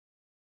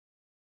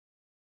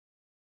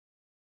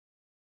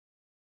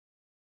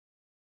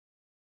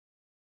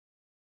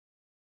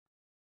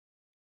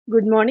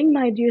Good morning,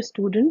 my dear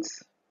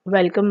students.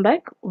 Welcome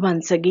back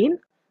once again.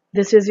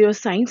 This is your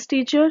science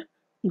teacher,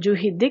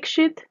 Juhi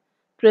Dixit,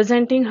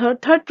 presenting her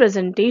third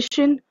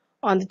presentation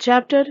on the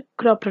chapter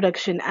Crop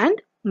Production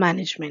and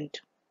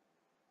Management.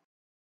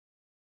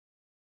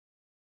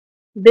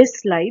 This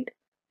slide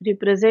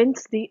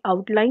represents the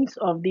outlines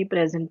of the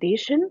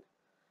presentation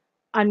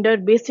under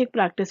basic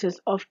practices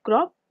of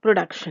crop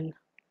production.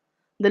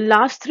 The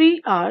last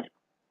three are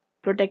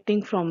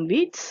protecting from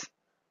weeds,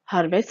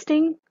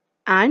 harvesting,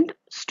 and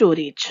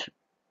storage.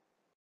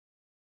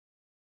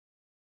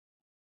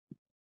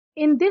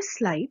 In this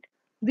slide,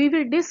 we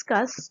will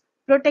discuss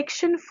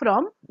protection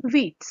from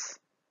weeds.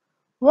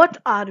 What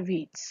are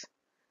weeds?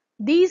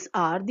 These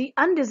are the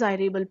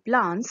undesirable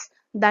plants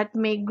that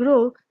may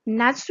grow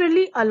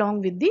naturally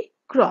along with the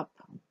crop.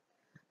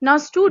 Now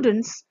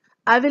students,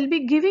 I will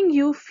be giving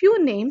you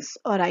few names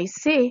or I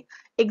say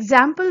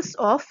examples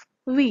of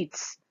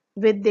weeds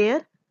with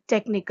their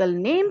technical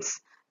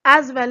names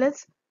as well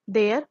as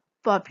their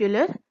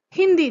popular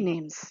Hindi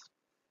names.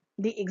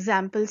 The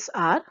examples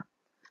are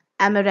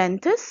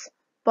Amaranthus,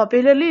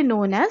 popularly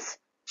known as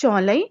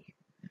Cholai,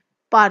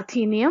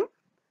 Parthenium,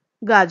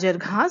 Gajar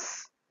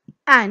Ghas,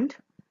 and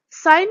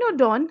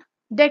Cynodon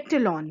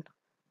dactylon,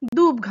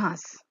 Doob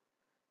Ghas.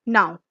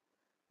 Now,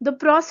 the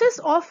process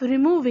of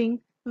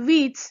removing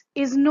weeds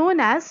is known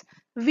as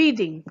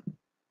weeding.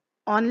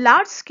 On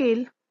large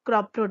scale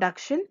crop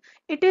production,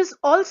 it is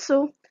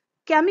also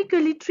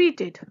chemically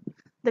treated.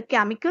 The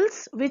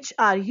chemicals which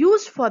are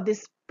used for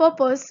this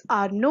purpose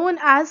are known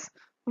as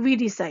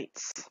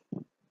weedicides.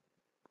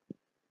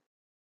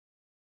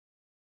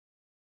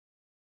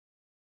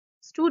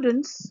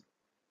 Students,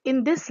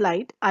 in this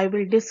slide, I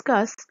will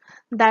discuss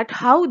that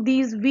how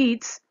these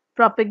weeds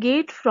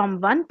propagate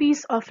from one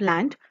piece of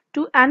land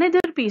to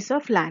another piece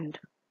of land,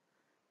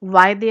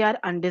 why they are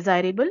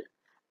undesirable,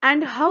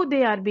 and how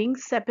they are being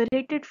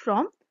separated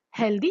from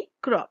healthy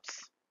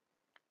crops.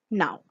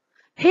 Now,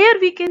 here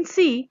we can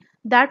see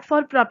that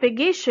for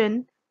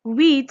propagation,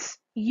 weeds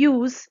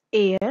use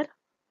air,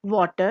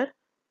 water,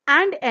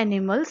 and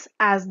animals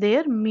as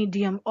their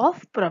medium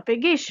of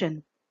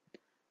propagation.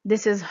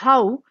 This is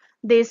how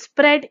they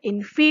spread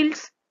in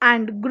fields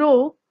and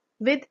grow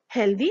with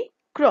healthy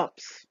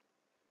crops.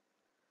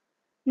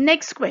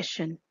 Next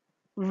question.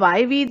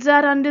 Why weeds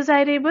are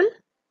undesirable?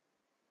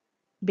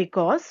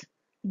 Because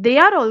they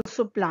are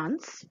also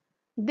plants.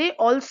 They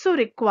also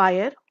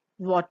require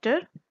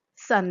water,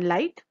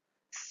 sunlight,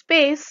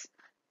 space,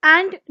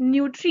 and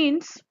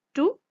nutrients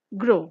to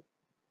grow.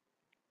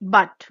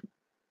 But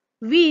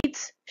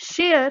weeds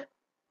share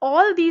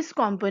all these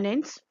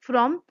components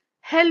from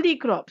healthy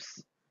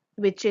crops,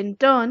 which in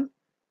turn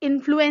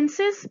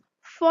influences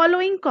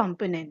following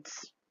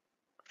components.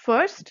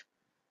 First,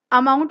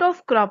 amount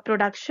of crop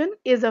production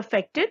is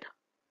affected.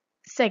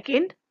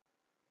 Second,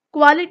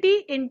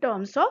 quality in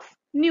terms of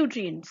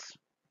nutrients.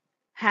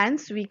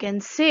 Hence, we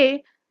can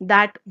say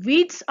that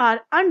weeds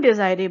are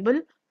undesirable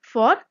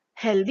for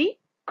healthy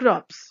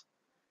crops.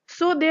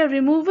 So, their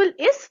removal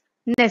is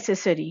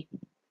necessary.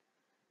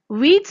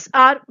 Weeds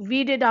are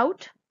weeded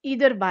out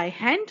either by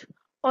hand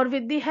or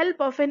with the help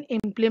of an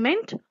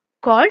implement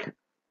called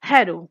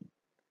harrow,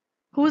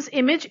 whose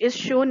image is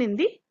shown in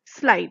the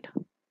slide.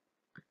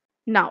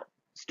 Now,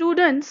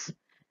 students,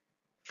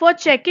 for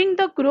checking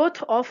the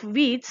growth of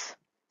weeds,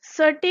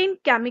 certain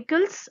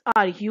chemicals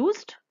are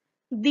used.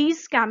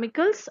 These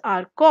chemicals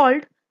are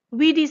called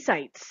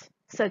weedicides,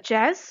 such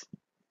as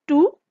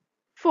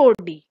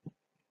 2,4-D.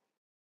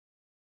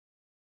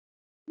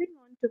 Moving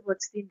on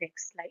towards the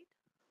next slide.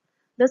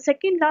 The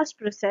second last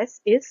process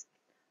is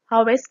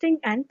harvesting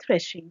and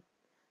threshing.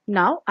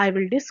 Now I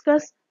will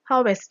discuss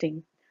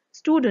harvesting.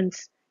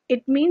 Students,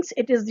 it means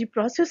it is the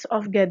process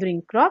of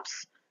gathering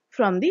crops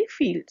from the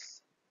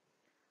fields.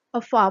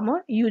 A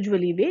farmer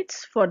usually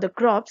waits for the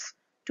crops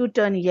to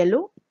turn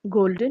yellow,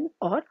 golden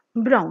or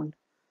brown,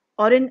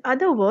 or in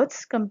other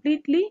words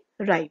completely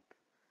ripe.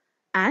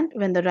 And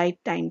when the right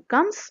time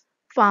comes,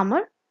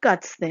 farmer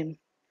cuts them.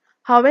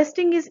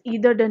 Harvesting is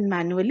either done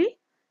manually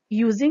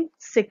using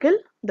sickle,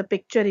 the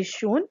picture is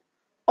shown,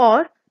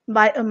 or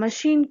by a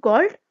machine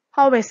called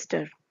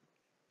harvester.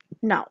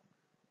 Now,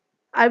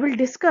 I will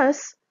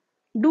discuss,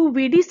 do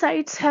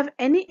weedicides have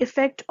any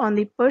effect on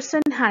the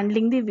person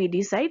handling the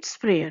weedicide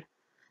sprayer?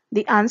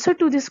 The answer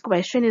to this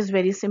question is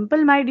very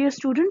simple, my dear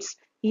students.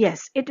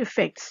 Yes, it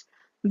affects,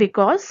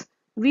 because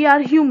we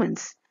are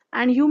humans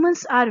and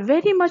humans are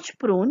very much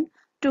prone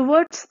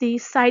towards the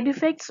side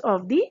effects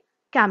of the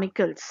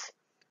chemicals.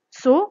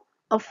 So,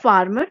 a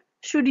farmer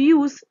should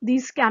use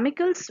these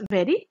chemicals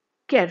very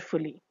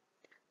carefully.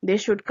 They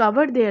should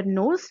cover their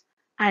nose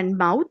and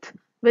mouth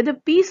with a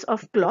piece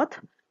of cloth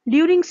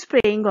during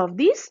spraying of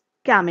these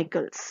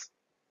chemicals.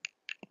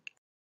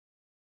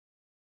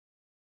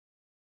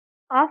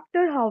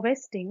 After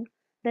harvesting,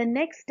 the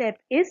next step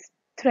is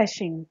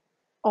threshing,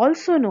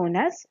 also known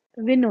as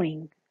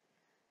winnowing.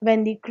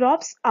 When the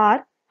crops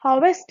are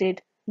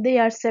harvested, they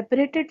are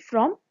separated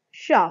from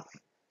chaff.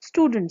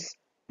 Students,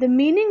 the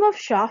meaning of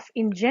chaff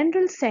in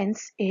general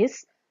sense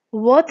is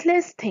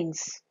worthless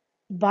things.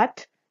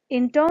 But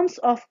in terms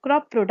of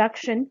crop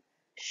production,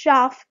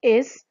 chaff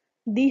is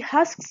the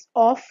husks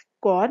of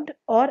corn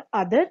or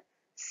other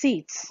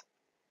seeds,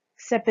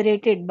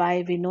 separated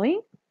by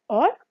winnowing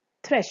or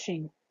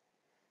threshing.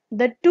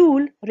 The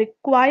tool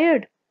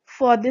required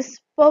for this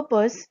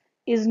purpose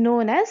is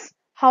known as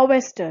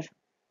harvester.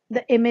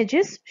 The image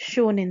is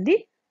shown in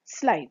the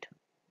slide.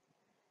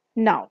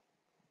 Now,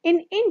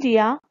 in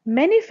India,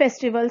 many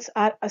festivals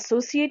are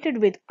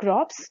associated with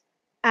crops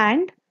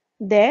and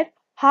their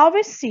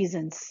harvest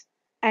seasons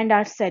and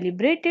are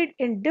celebrated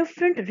in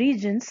different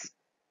regions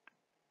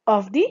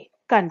of the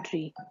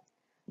country.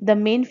 The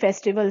main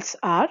festivals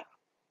are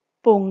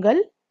Pongal,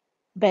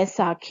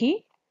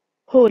 Baisakhi,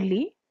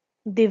 Holi,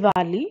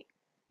 Diwali,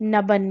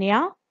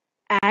 Nabanya,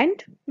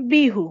 and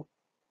Bihu.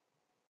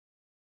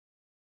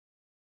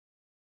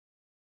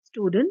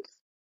 Students,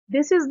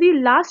 this is the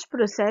last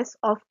process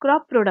of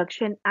crop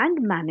production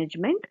and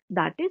management,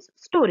 that is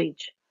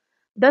storage.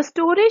 The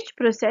storage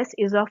process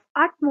is of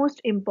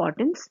utmost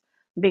importance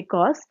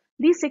because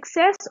the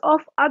success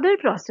of other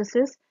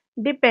processes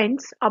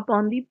depends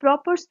upon the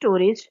proper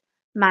storage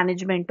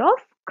management of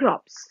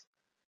crops.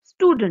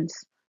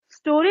 Students,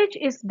 storage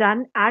is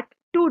done at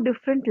two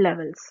different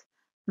levels,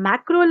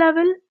 macro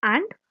level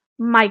and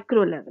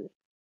micro level.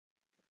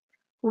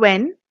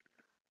 When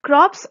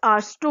crops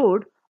are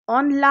stored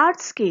on large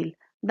scale,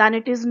 then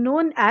it is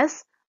known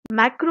as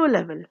macro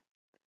level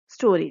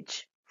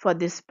storage. For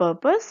this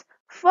purpose,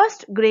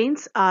 first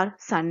grains are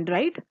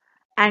sun-dried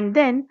and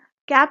then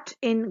kept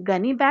in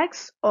gunny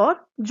bags or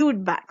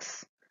jute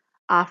bags.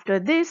 After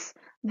this,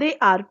 they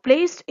are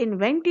placed in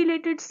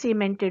ventilated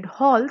cemented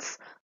halls,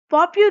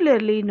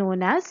 popularly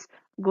known as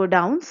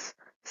godowns,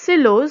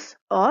 silos,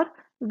 or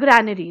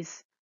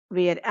granaries,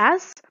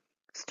 whereas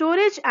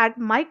storage at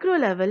micro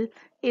level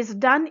is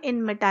done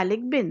in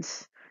metallic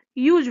bins,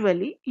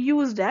 usually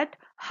used at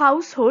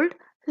household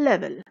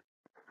level.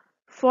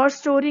 For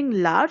storing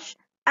large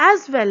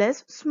as well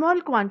as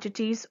small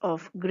quantities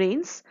of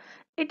grains,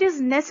 it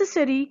is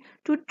necessary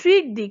to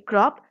treat the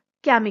crop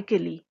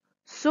chemically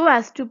so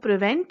as to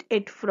prevent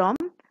it from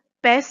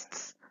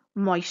pests,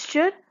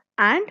 moisture,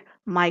 and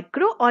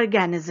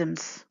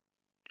microorganisms.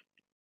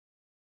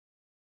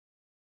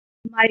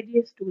 My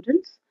dear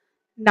students,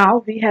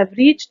 now we have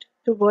reached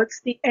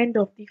towards the end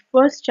of the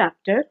first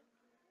chapter,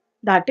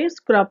 that is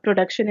crop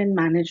production and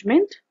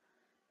management.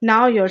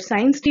 Now your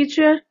science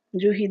teacher,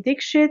 Juhi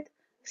Dixit,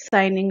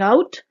 signing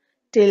out.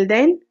 Till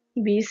then,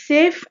 be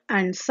safe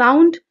and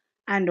sound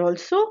and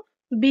also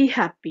be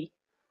happy.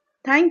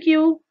 Thank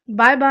you.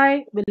 Bye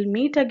bye. We'll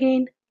meet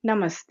again.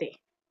 Namaste.